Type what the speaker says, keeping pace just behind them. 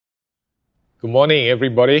Good morning,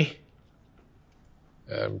 everybody.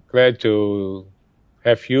 I'm glad to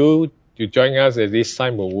have you to join us at this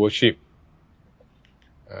time of worship.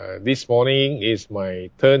 This morning is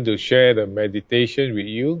my turn to share the meditation with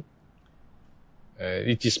you.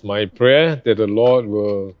 It is my prayer that the Lord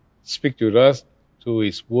will speak to us through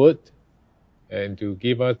His Word and to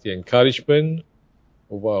give us the encouragement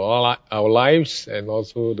over our lives and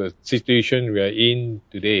also the situation we are in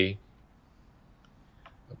today.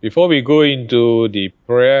 Before we go into the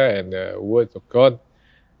prayer and the Word of God,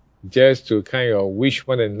 just to kind of wish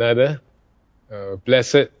one another a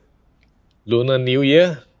blessed Lunar New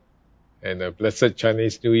Year and a blessed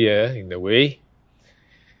Chinese New Year in a way.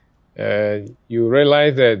 You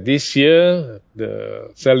realize that this year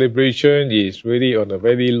the celebration is really on a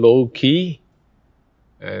very low key,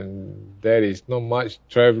 and there is not much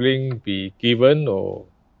traveling be given or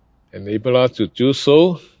enable us to do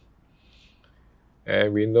so.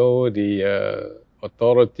 And we know the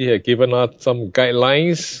authority has given us some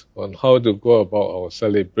guidelines on how to go about our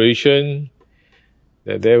celebration,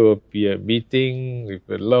 that there will be a meeting with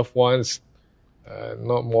the loved ones,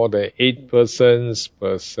 not more than 8 persons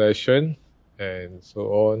per session, and so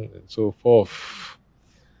on and so forth.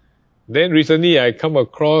 Then recently I come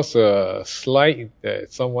across a slide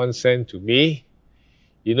that someone sent to me.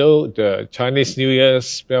 You know, the Chinese New Year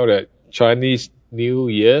spelled as Chinese New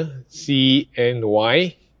Year,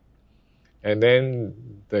 CNY, and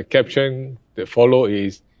then the caption that follow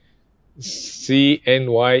is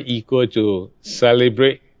CNY equal to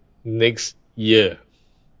celebrate next year.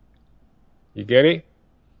 You get it?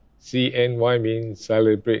 CNY means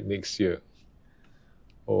celebrate next year.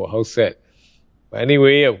 Oh, how sad. But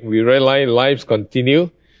anyway, we realize lives continue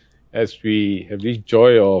as we have this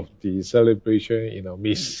joy of the celebration in our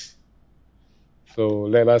midst. So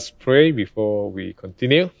let us pray before we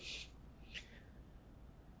continue.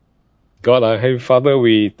 God, our Heavenly Father,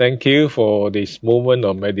 we thank you for this moment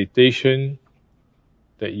of meditation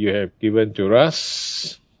that you have given to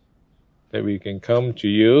us, that we can come to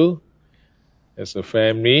you as a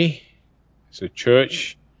family, as a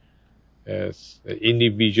church, as an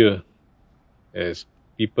individual, as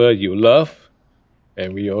people you love,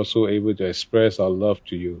 and we are also able to express our love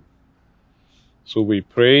to you. So we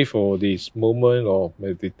pray for this moment of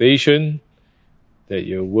meditation, that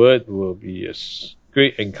your word will be a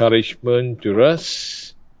great encouragement to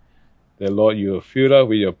us, that Lord, you will fill us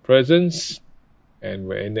with your presence and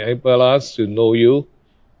will enable us to know you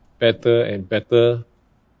better and better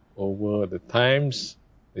over the times,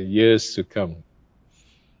 the years to come.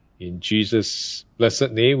 In Jesus'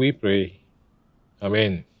 blessed name we pray.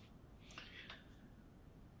 Amen.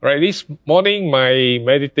 Right, this morning my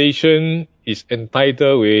meditation is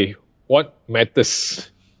entitled with What Matters.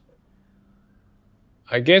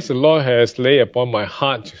 I guess the Lord has laid upon my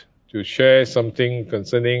heart to share something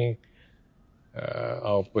concerning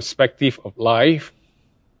our perspective of life.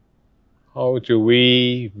 How do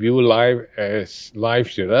we view life as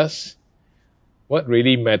life to us? What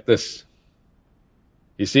really matters?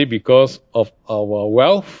 Is it because of our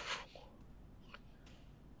wealth,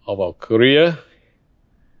 of our career,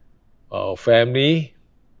 our family,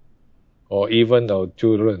 or even our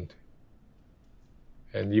children,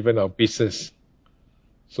 and even our business?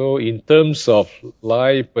 So in terms of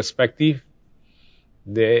life perspective,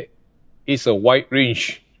 there is a wide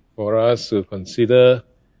range for us to consider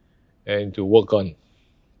and to work on.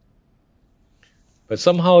 But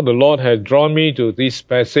somehow the Lord has drawn me to this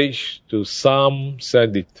passage, to Psalm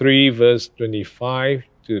 73 verse 25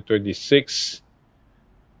 to 26.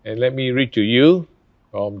 And let me read to you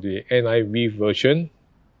from the NIV version,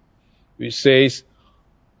 which says,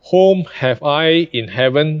 "Whom have I in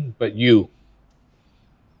heaven but you?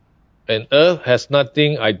 And earth has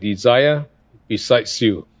nothing I desire besides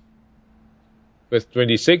you." Verse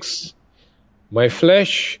 26, "My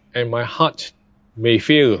flesh and my heart may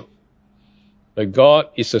fail, but God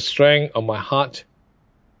is the strength of my heart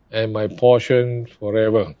and my portion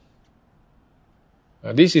forever."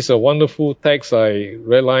 This is a wonderful text. I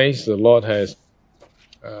realize the Lord has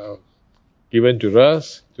given to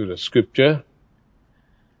us, to the scripture,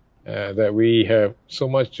 that we have so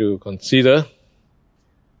much to consider.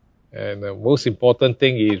 And the most important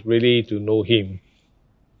thing is really to know Him.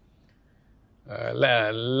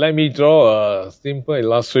 Let me draw a simple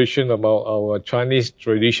illustration about our Chinese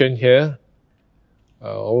tradition here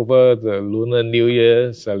over the Lunar New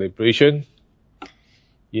Year celebration.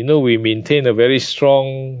 You know, we maintain a very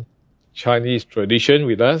strong Chinese tradition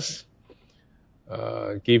with us,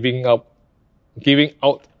 giving out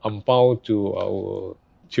ang pao to our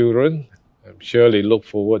children. I'm sure they look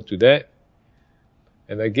forward to that.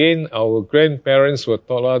 And again, our grandparents were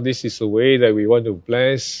taught us this is the way that we want to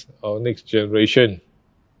bless our next generation,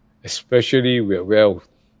 especially with wealth.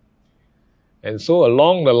 And so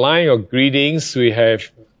along the line of greetings, we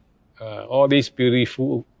have all these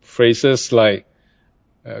beautiful phrases like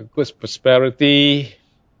good prosperity,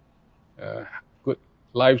 good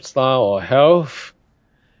lifestyle or health,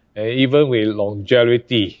 and even with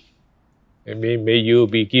longevity. I mean, may you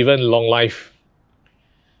be given long life.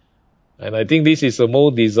 And I think this is the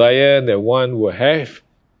most desire that one will have,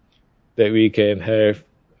 that we can have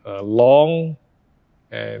a long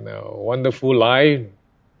and a wonderful life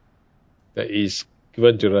that is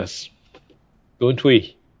given to us. Don't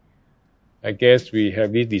we? I guess we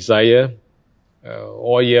have this desire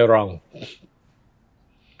all year round.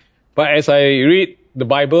 But as I read the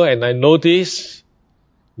Bible and I notice,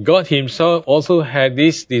 God Himself also had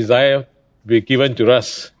this desire to be given to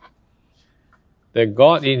us. That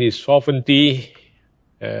God in His sovereignty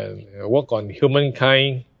and work on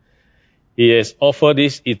humankind, He has offered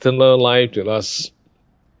this eternal life to us.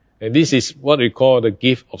 And this is what we call the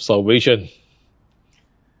gift of salvation.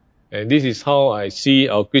 And this is how I see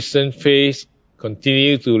our Christian faith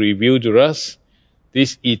continue to reveal to us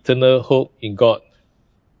this eternal hope in God.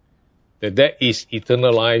 That there is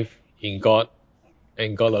eternal life in God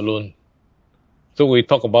and God alone. So we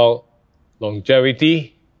talk about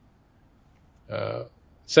longevity.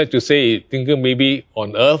 Sad to say, thinking maybe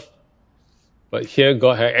on earth, but here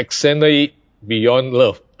God has extended it beyond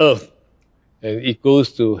earth, and it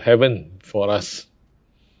goes to heaven for us.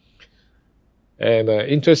 And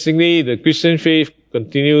interestingly, the Christian faith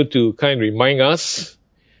continue to kind of remind us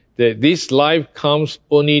that this life comes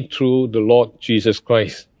only through the Lord Jesus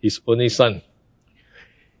Christ, His only Son.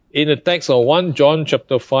 In the text of 1 John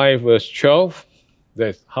chapter 5 verse 12,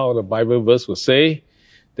 that's how the Bible verse will say,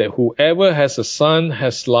 that whoever has the Son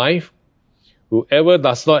has life, whoever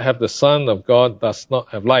does not have the Son of God does not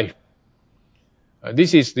have life.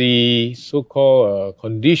 This is the so-called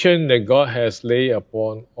condition that God has laid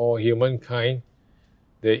upon all humankind,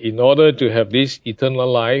 that in order to have this eternal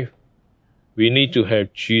life, we need to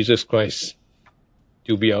have Jesus Christ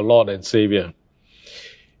to be our Lord and Savior.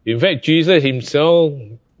 In fact, Jesus Himself,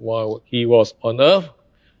 while He was on earth,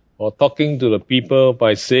 or talking to the people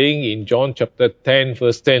by saying in John chapter 10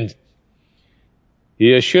 verse 10,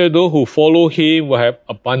 He assured those who follow Him will have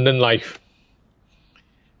abundant life.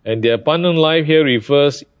 And the abundant life here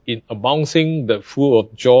refers in abounding the full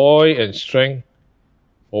of joy and strength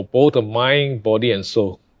for both the mind, body and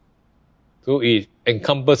soul. So it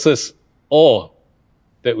encompasses all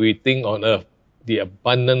that we think on earth, the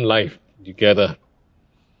abundant life together.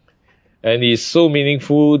 And it's so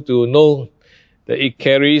meaningful to know that it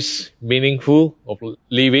carries meaningful of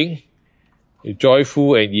living,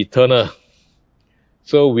 joyful and eternal.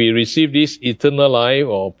 So we receive this eternal life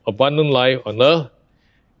or abundant life on earth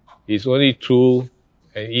is only through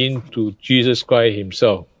and into Jesus Christ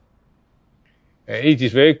Himself. And it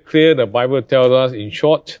is very clear, the Bible tells us in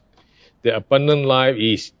short, the abundant life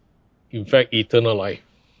is in fact eternal life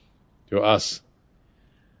to us.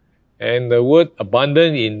 And the word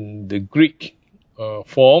abundant in the Greek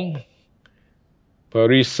form,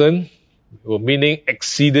 parison, meaning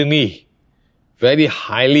exceedingly, very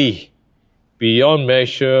highly, beyond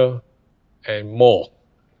measure and more.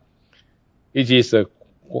 It is a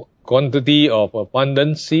quantity of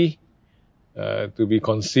abundancy to be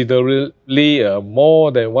considerably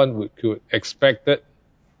more than one could expect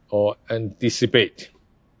or anticipate.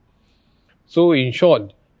 So in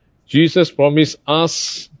short, Jesus promises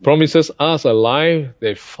us a life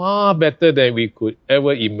that's far better than we could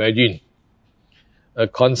ever imagine. A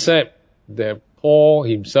concept that Paul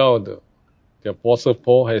himself, the Apostle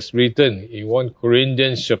Paul, has written in 1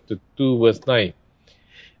 Corinthians chapter 2 verse 9,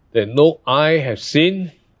 that no eye has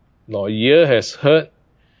seen, nor ear has heard,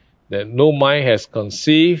 that no mind has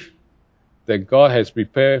conceived, that God has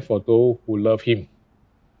prepared for those who love Him.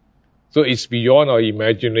 So it's beyond our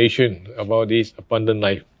imagination about this abundant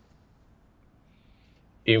life.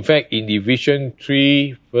 In fact, in Ephesians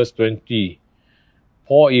 3 verse 20,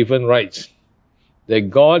 Paul even writes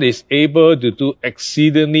that God is able to do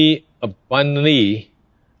exceedingly abundantly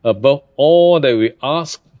above all that we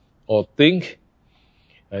ask or think,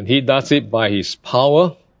 and He does it by His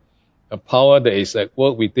power, a power that is at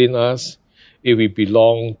work within us if we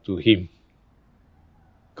belong to Him.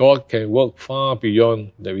 God can work far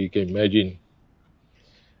beyond that we can imagine.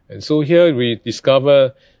 And so here we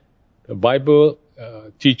discover the Bible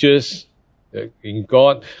teaches that in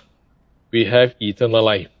God we have eternal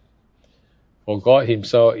life. For God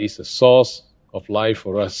Himself is the source of life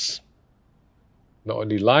for us. Not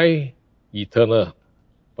only life, eternal,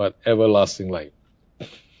 but everlasting life.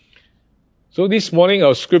 So this morning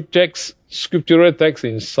our scriptural text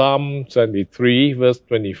in Psalm 73 verse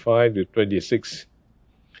 25 to 26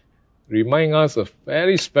 remind us of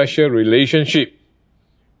very special relationship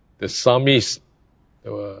the psalmist,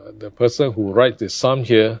 the person who writes the psalm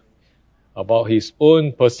here, about his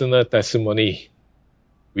own personal testimony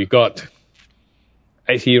with God.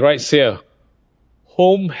 As he writes here,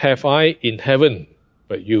 "Whom have I in heaven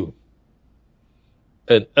but you?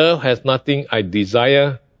 And earth has nothing I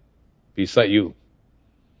desire beside you."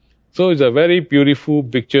 So it's a very beautiful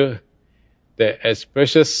picture that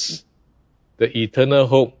expresses the eternal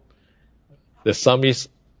hope the psalmist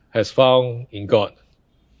has found in God.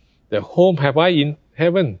 That whom have I in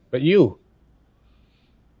heaven but you?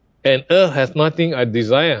 And earth has nothing I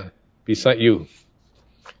desire beside you.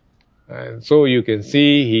 And so you can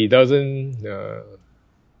see he doesn't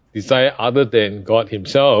desire other than God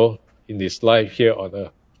himself in this life here on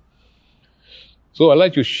earth. So I'd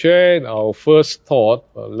like to share our first thought,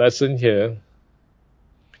 or lesson here,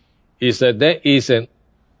 is that there is an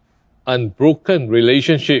unbroken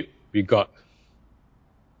relationship with God.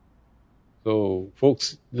 So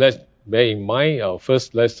folks, let's bear in mind our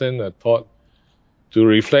first lesson, a thought to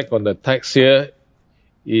reflect on the text here,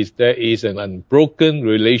 is there is an unbroken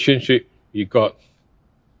relationship with God,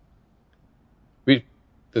 which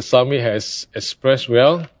the psalmist has expressed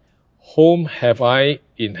well. Whom have I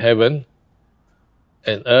in heaven,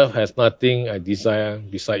 and earth has nothing I desire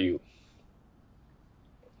beside you.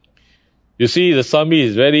 You see, the psalmist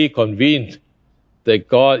is very convinced that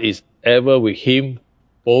God is ever with him,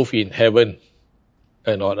 both in heaven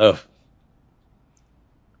and on earth.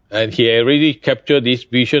 And he already captured this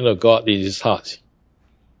vision of God in his heart.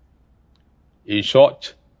 In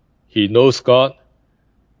short, he knows God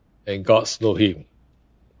and God knows him.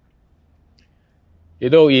 You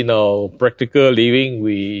know, in our practical living,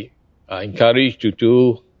 we are encouraged to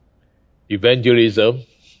do evangelism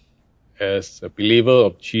as a believer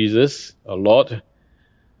of Jesus, our Lord,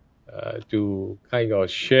 to kind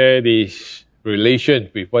of share this relation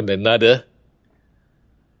with one another.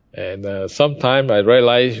 And sometimes I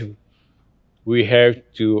realize we have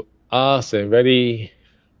to ask some very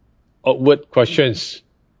awkward questions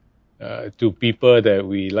to people that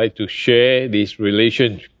we like to share this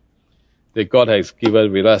relation that God has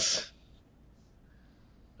given with us.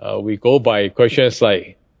 We go by questions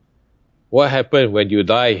like, what happens when you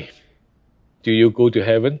die? Do you go to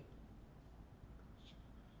heaven?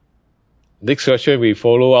 Next question we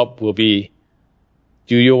follow up will be,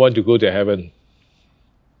 do you want to go to heaven?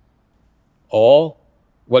 Or,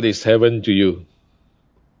 what is heaven to you?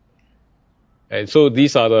 And so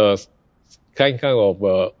these are the kind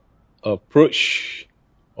of approach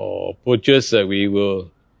or approaches that we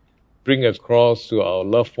will bring across to our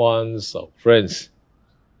loved ones, our friends.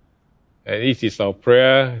 And it is our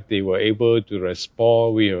prayer they were able to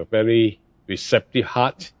respond with a very receptive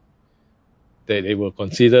heart, that they will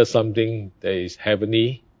consider something that is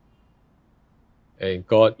heavenly and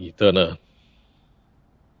God eternal.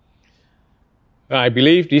 I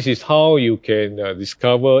believe this is how you can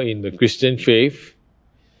discover in the Christian faith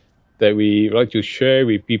that we like to share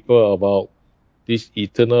with people about this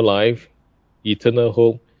eternal life, eternal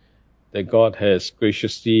hope that God has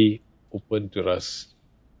graciously opened to us.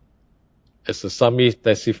 As the psalmist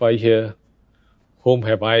testified here, whom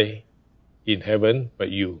have I in heaven but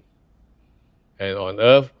you? And on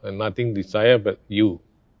earth, and nothing desire but you.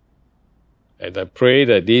 And I pray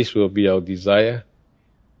that this will be our desire,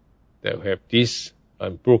 that we have this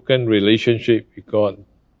unbroken relationship with God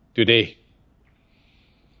today.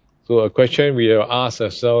 So a question we will ask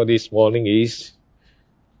ourselves this morning is,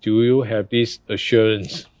 do you have this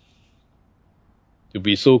assurance to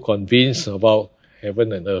be so convinced about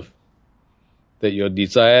heaven and earth, that your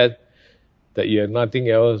desire, that you have nothing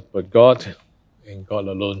else but God and God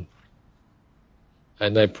alone?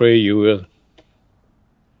 And I pray you will.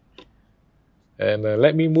 And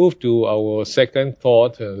let me move to our second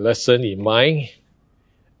thought, lesson in mind.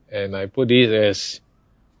 And I put it as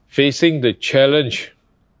facing the challenge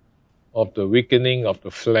of the weakening of the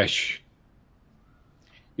flesh.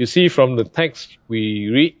 You see, from the text we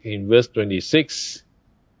read in verse 26,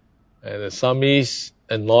 and the psalmist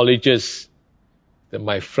acknowledges that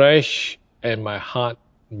my flesh and my heart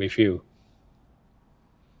may fail.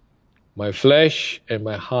 My flesh and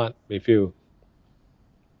my heart may fail.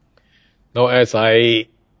 Now, as I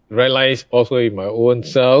realize also in my own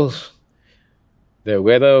self, that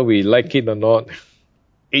whether we like it or not,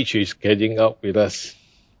 age is catching up with us.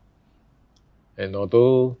 And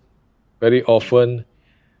although very often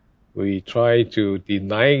we try to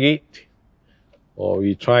deny it, or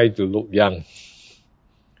we try to look young,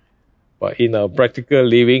 But in our practical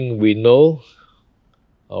living, we know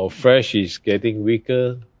our flesh is getting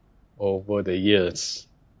weaker over the years.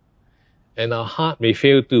 And our heart may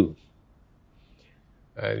fail too.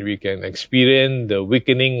 And we can experience the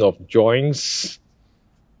weakening of joints,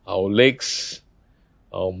 our legs,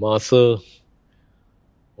 our muscle,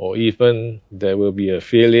 or even there will be a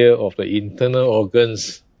failure of the internal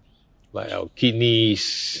organs like our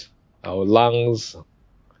kidneys, our lungs,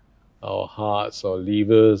 our hearts, our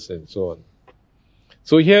livers, and so on.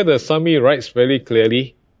 So here the Psalmist writes very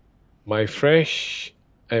clearly, my flesh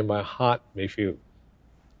and my heart may fail.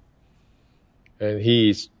 And he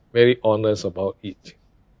is very honest about it.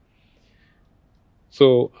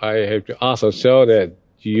 So I have to ask ourselves that,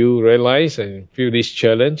 do you realize and feel this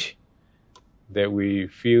challenge that we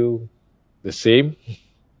feel the same?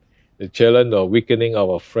 The challenge of weakening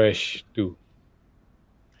our flesh too.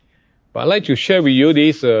 But I'd like to share with you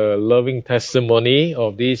this loving testimony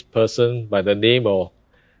of this person by the name of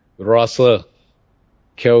Russell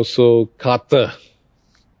Kelso Carter.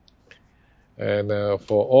 And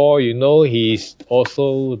for all you know, he is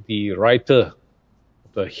also the writer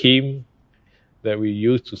of the hymn that we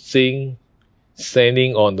used to sing,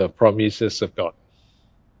 Standing on the Promises of God.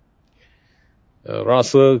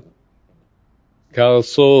 Russell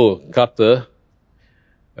Kelso Carter,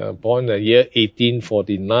 born in the year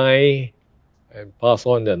 1849 and passed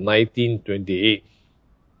on in 1928.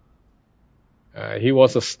 He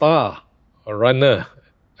was a star, a runner,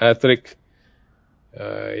 athlete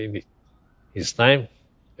in his time,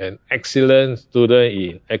 an excellent student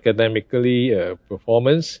in academically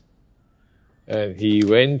performance, and he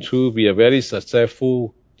went to be a very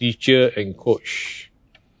successful teacher and coach.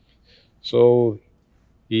 So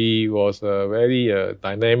he was a very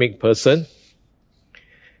dynamic person.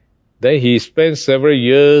 Then he spent several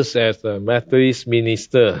years as a Methodist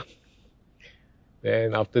minister.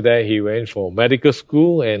 Then after that he went for medical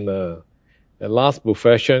school, and the last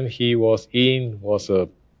profession he was in was a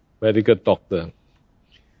medical doctor.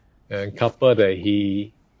 And coupled that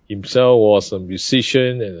he himself was a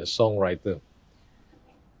musician and a songwriter.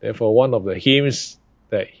 Therefore, one of the hymns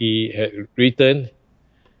that he had written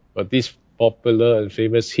was this popular and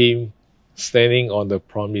famous hymn, Standing on the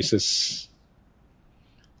Promises.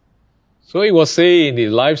 So it was said in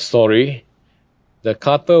his life story that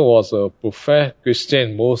Carter was a professed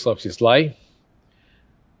Christian most of his life,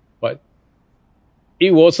 but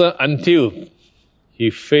it wasn't until he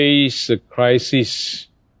faced a crisis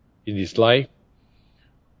in his life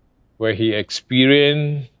where he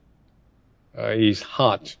experienced his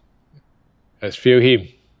heart has failed him.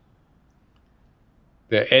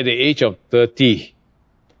 That at the age of 30,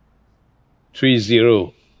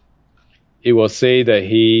 it was said that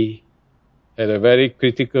he had a very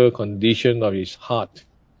critical condition of his heart.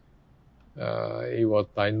 He was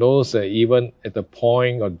diagnosed even at the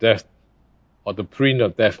point of death, or the brink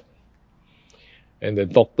of death, and the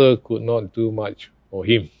doctor could not do much for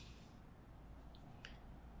him.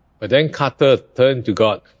 But then Carter turned to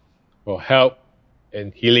God for help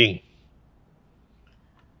and healing.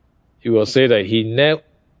 It was said that he knelt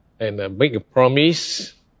and made a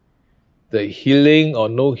promise that healing or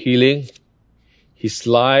no healing, his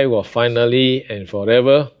life was finally and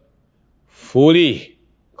forever fully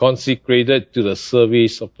consecrated to the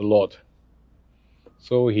service of the Lord.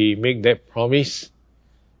 So he made that promise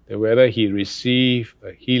that whether he received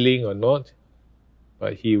a healing or not,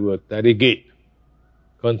 but he will dedicate,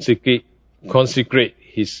 consecrate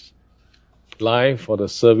his life for the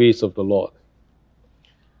service of the Lord.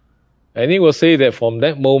 And he will say that from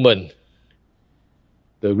that moment,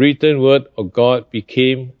 the written word of God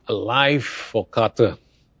became alive for Carter.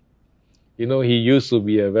 You know, he used to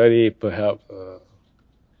be a very, perhaps,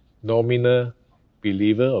 nominal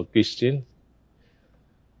believer or Christian.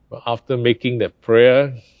 But after making that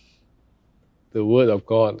prayer, the word of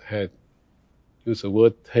God had used the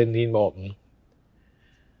word turn him on.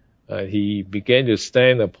 He began to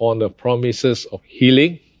stand upon the promises of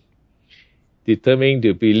healing, determined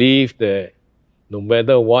to believe that no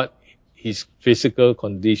matter what his physical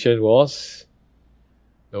condition was,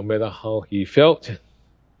 no matter how he felt,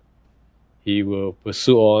 he will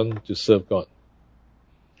pursue on to serve God.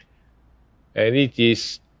 And it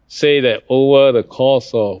is said that over the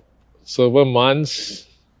course of several months,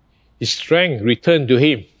 his strength returned to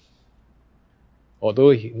him.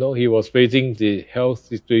 Although he was facing the health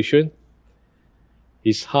situation,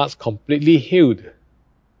 his heart completely healed.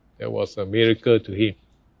 That was a miracle to him.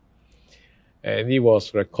 And it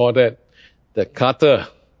was recorded that Carter,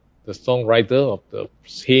 the songwriter of the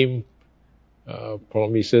hymn,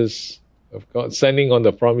 Promises of God, Standing on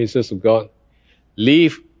the Promises of God,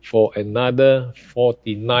 lived for another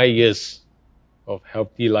 49 years of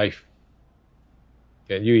healthy life.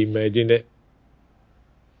 Can you imagine it?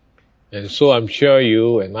 And so I'm sure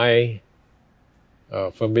you and I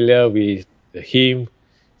are familiar with the hymn,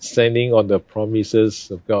 Standing on the Promises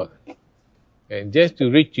of God. And just to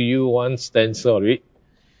read to you one stanza of it,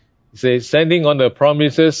 it says, standing on the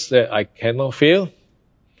promises that I cannot fail,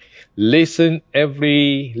 listening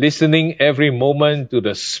every moment to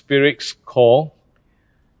the Spirit's call,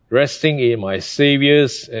 resting in my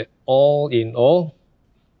Saviour's all in all,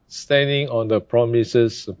 standing on the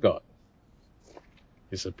promises of God.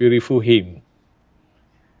 It's a beautiful hymn.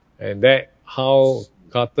 And that how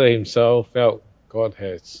Carter himself felt God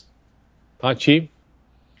has touched him,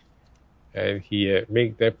 and he had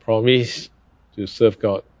made that promise to serve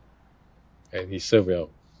God, and he served well.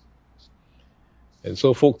 And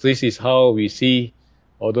so, folks, this is how we see,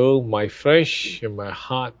 although my flesh and my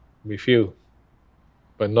heart may fail,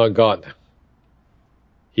 but not God,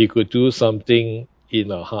 He could do something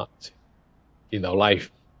in our heart, in our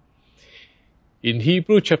life. In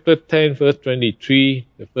Hebrews chapter 10, verse 23,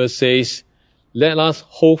 the verse says, let us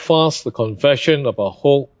hold fast the confession of our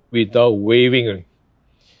hope without wavering,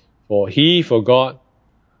 for God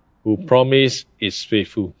who promised is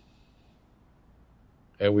faithful.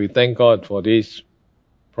 And we thank God for these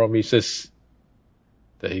promises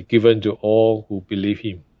that He given to all who believe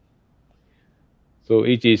Him. So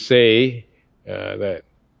it is say that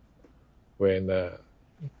when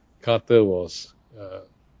Carter was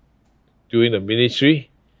doing the ministry,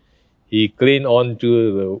 he clinged on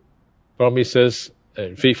to the promises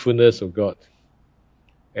and faithfulness of God.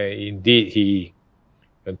 And indeed, he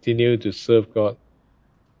continued to serve God.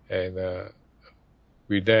 And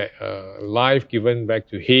with that life given back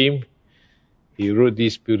to him, he wrote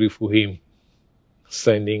this beautiful hymn,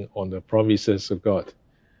 standing on the promises of God,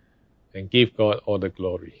 and give God all the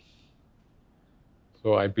glory.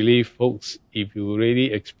 So I believe, folks, if you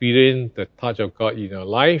really experience the touch of God in your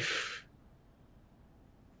life,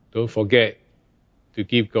 don't forget to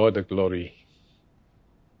give God the glory.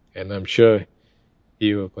 And I'm sure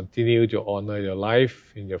He will continue to honor your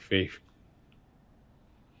life in your faith.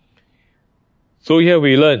 So here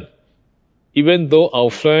we learn, even though our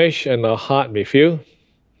flesh and our heart may fail,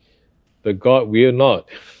 the God will not.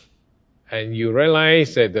 And you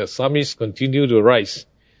realize that the psalmist continue to rise.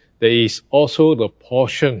 There is also the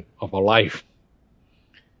portion of our life.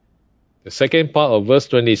 The second part of verse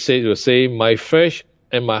 26 will say, my flesh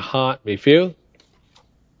and my heart may fail,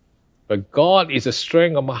 but God is the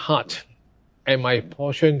strength of my heart and my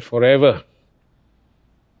portion forever.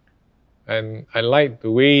 And I like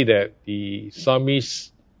the way that the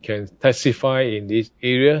psalmist can testify in this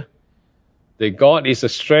area, that God is the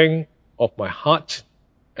strength of my heart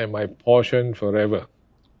and my portion forever.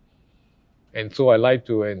 And so I like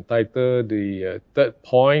to entitle the third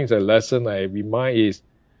point, the lesson I have in mind is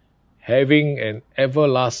having an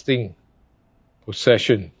everlasting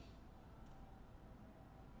possession.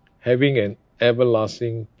 Having an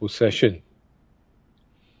everlasting possession.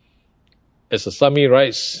 As the psalmist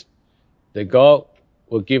writes, that God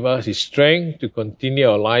will give us His strength to continue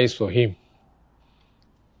our lives for Him.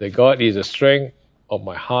 That God is the strength of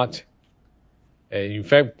my heart. And in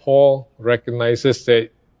fact, Paul recognizes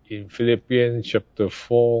that in Philippians chapter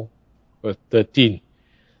 4, verse 13,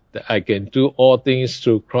 that I can do all things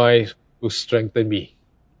through Christ who strengthened me.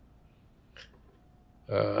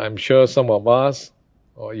 I'm sure some of us,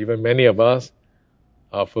 or even many of us,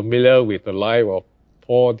 are familiar with the life of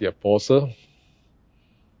Paul the Apostle,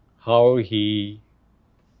 how he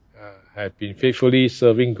had been faithfully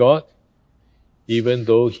serving God, even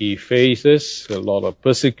though he faces a lot of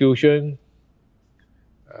persecution,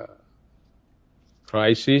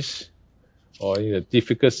 crisis, or in a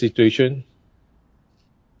difficult situation.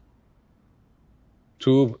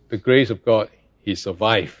 Through the grace of God, he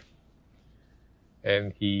survived.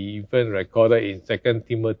 And he even recorded in 2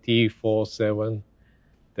 Timothy 4:7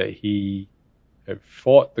 that he had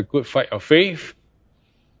fought the good fight of faith,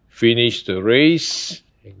 finished the race,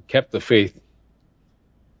 and kept the faith.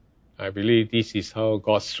 I believe this is how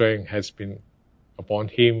God's strength has been upon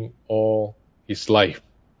him all his life.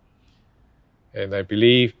 And I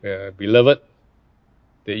believe, beloved,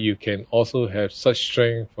 that you can also have such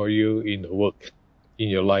strength for you in the work, in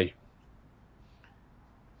your life.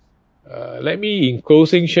 Let me, in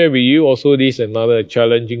closing, share with you also this another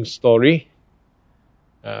challenging story.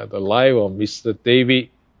 The life of Mr. David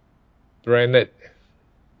Brainerd.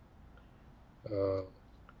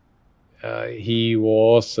 He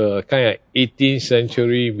was a kind of 18th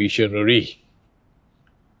century missionary,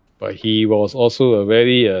 but he was also a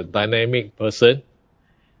very dynamic person.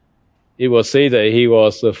 It was said that he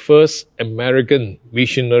was the first American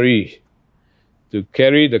missionary to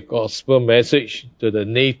carry the gospel message to the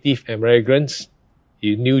Native Americans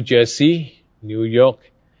in New Jersey, New York,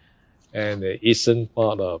 and the eastern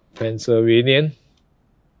part of Pennsylvania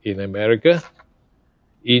in America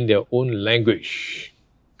in their own language.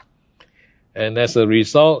 And as a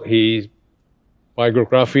result, his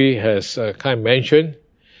biography has kind of mentioned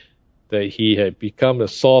that he had become a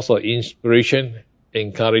source of inspiration,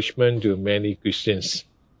 encouragement to many Christians.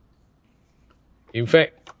 In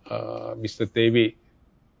fact, Mr. David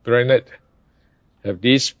Brainerd have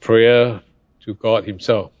this prayer to God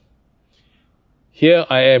himself. Here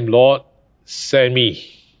I am, Lord, send me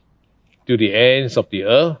to the ends of the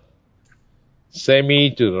earth, send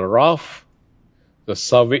me to the rough, the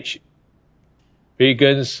savage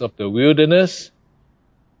pagans of the wilderness,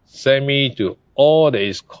 send me to all that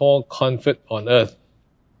is called comfort on earth.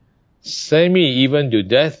 Send me even to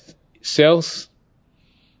death itself.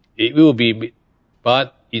 It will be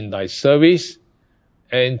but in thy service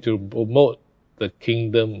and to promote the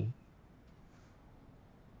kingdom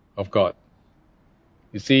of God.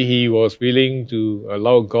 You see, he was willing to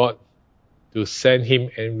allow God to send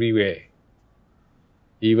him everywhere,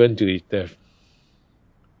 even to his death.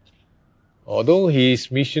 Although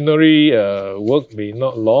his missionary work may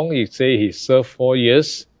not long, he say he served 4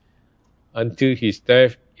 years until his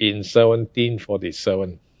death in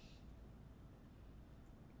 1747.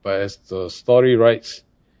 But as the story writes,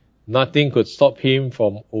 nothing could stop him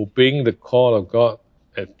from obeying the call of God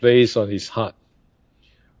that placed on his heart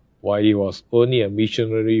while he was only a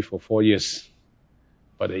missionary for 4 years.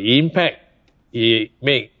 But the impact he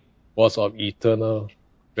made was of eternal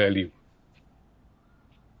value.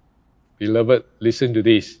 Beloved, listen to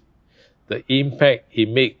this. The impact he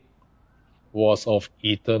made was of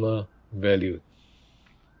eternal value.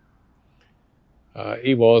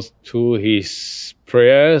 It was through his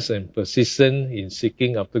prayers and persistence in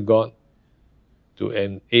seeking after God to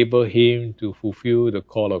enable him to fulfill the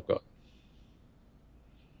call of God.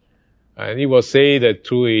 And it was said that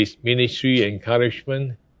through his ministry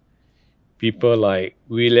encouragement, people like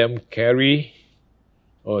William Carey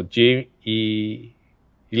or James E.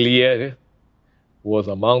 Elliott was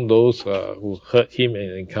among those who heard him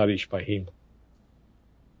and encouraged by him.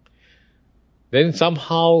 Then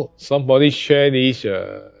somehow somebody shared this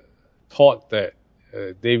thought that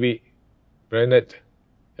David Brainerd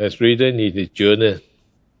has written in his journal.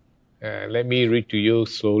 Let me read to you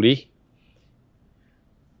slowly.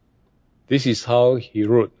 This is how he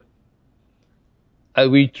wrote. I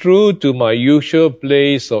withdrew to my usual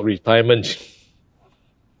place of retirement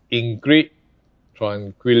in great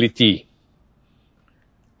tranquility.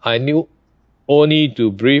 I knew only to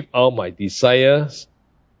breathe out my desires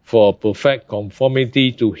for perfect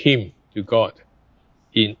conformity to Him, to God,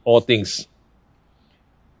 in all things.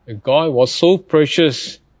 And God was so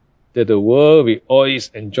precious that the world with all its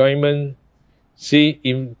enjoyment seemed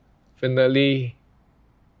infinitely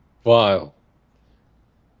vile.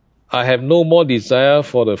 I have no more desire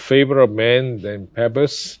for the favor of man than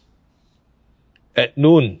pebbles. At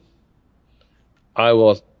noon, I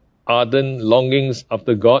was ardent longings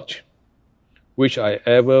after God, which I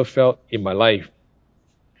ever felt in my life.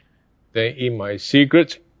 Then in my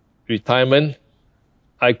secret retirement,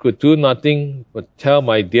 I could do nothing but tell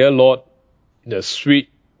my dear Lord in a sweet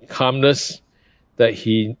calmness that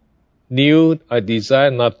He knew I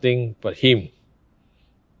desired nothing but Him,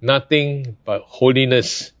 nothing but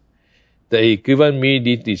holiness, that He given me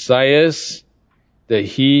the desires, that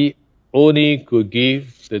He only could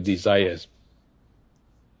give the desires.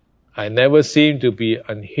 I never seemed to be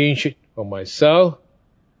unhinged from myself,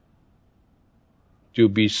 to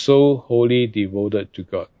be so wholly devoted to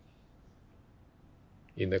God.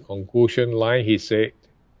 In the conclusion line, he said,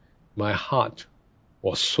 my heart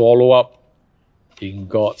was swallowed up in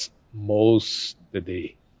God most the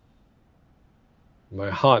day. My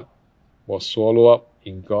heart was swallowed up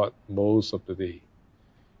in God most of the day.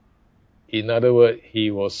 In other words, he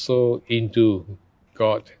was so into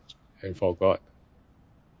God and for God.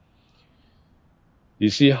 You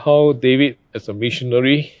see how David, as a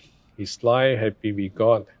missionary, his life had been with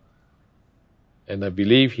God. And I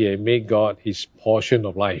believe he had made God his portion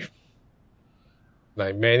of life.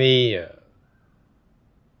 Like many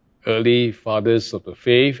early fathers of the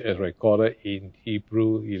faith, as recorded in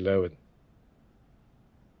Hebrews 11.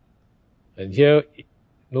 And here,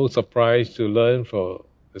 no surprise to learn from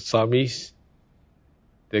the psalmist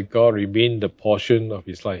that God remained the portion of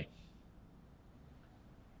his life.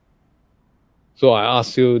 So I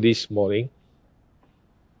ask you this morning,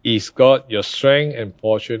 is God your strength and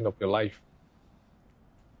portion of your life?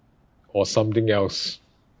 Or something else?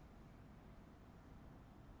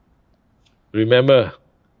 Remember,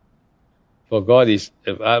 For God is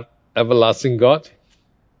an everlasting God.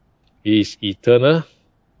 He is eternal.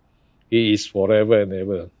 He is forever and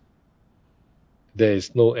ever. There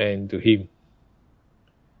is no end to Him.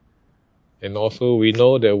 And also we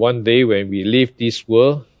know that one day when we leave this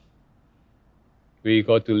world, we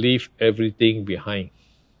got to leave everything behind.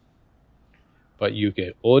 But you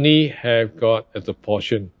can only have God as a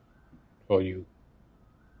portion for you.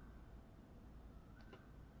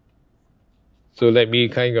 So let me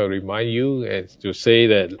kind of remind you and to say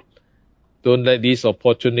that don't let this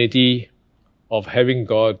opportunity of having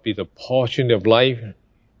God be the portion of life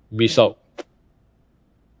miss out.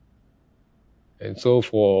 And so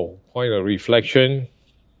for point of reflection,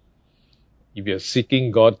 if you're seeking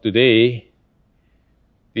God today,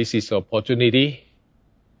 this is an opportunity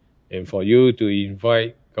and for you to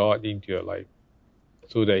invite God into your life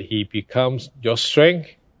so that He becomes your strength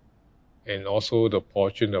and also the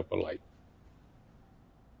portion of your life.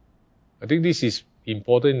 I think this is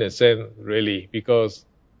important in a sense, really, because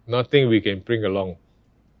nothing we can bring along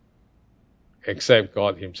except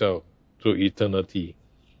God Himself through eternity.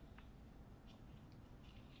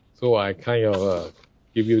 So I kind of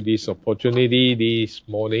give you this opportunity this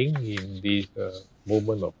morning in this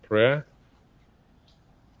moment of prayer,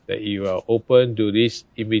 that you are open to this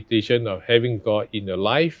invitation of having God in your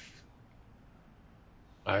life.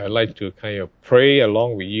 I would like to kind of pray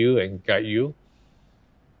along with you and guide you.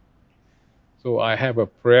 So I have a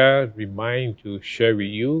prayer remind to share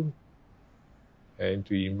with you and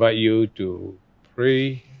to invite you to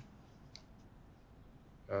pray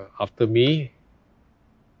after me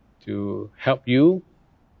to help you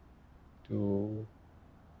to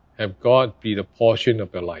have God be the portion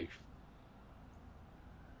of your life.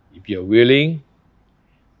 If you're willing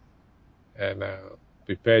and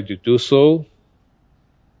prepared to do so,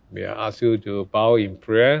 may I ask you to bow in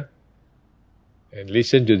prayer and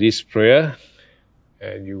listen to this prayer,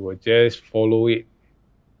 and you will just follow it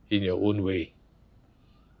in your own way.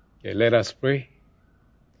 Okay, let us pray.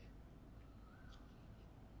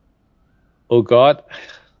 Oh God,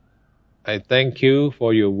 I thank you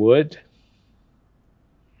for your word.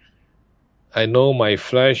 I know my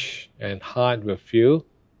flesh and heart will fail,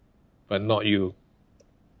 but not you.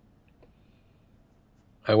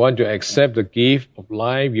 I want to accept the gift of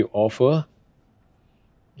life you offer,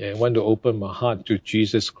 and I want to open my heart to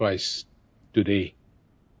Jesus Christ today,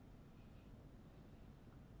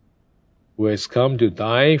 who has come to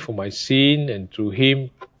die for my sin, and through Him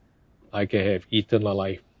I can have eternal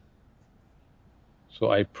life. So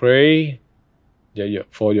I pray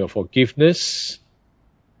for your forgiveness,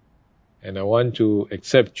 and I want to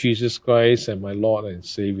accept Jesus Christ as my Lord and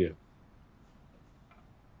Savior.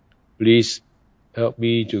 Please help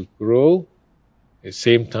me to grow, at the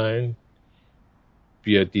same time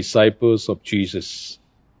be a disciples of Jesus.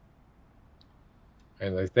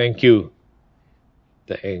 And I thank you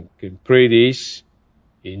that I can pray this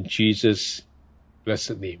in Jesus'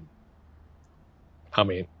 blessed name.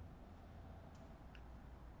 Amen.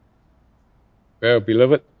 Well,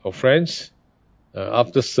 beloved or friends,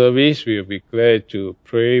 after service, we will be glad to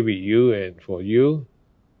pray with you and for you,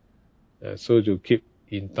 so to keep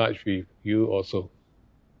in touch with you also.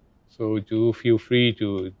 So do feel free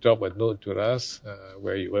to drop a note to us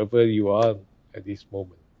wherever you are at this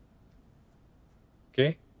moment.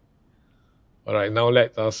 Okay? All right, now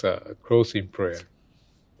let us close in prayer.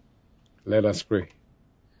 Let us pray.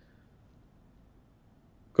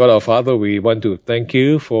 God our Father, we want to thank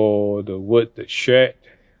you for the word that shared,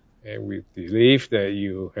 and we believe that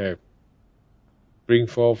you have bring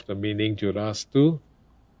forth the meaning to us too.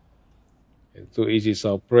 And so it is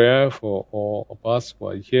our prayer for all of us who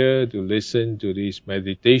are here to listen to this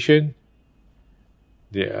meditation.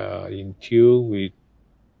 They are in tune with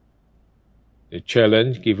the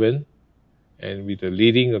challenge given and with the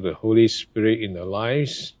leading of the Holy Spirit in their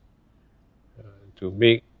lives to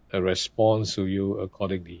make a response to you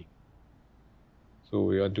accordingly. So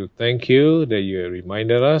we want to thank you that you have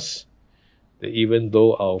reminded us that even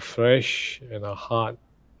though our flesh and our heart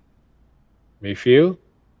may fail,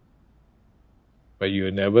 but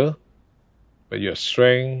you never, but your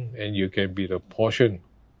strength and you can be the portion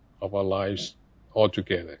of our lives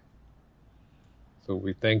altogether. So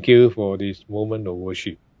we thank you for this moment of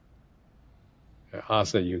worship. I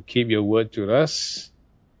ask that you keep your word to us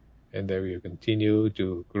and that we will continue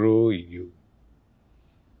to grow in you.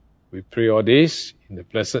 We pray all this in the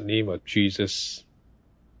blessed name of Jesus.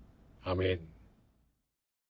 Amen.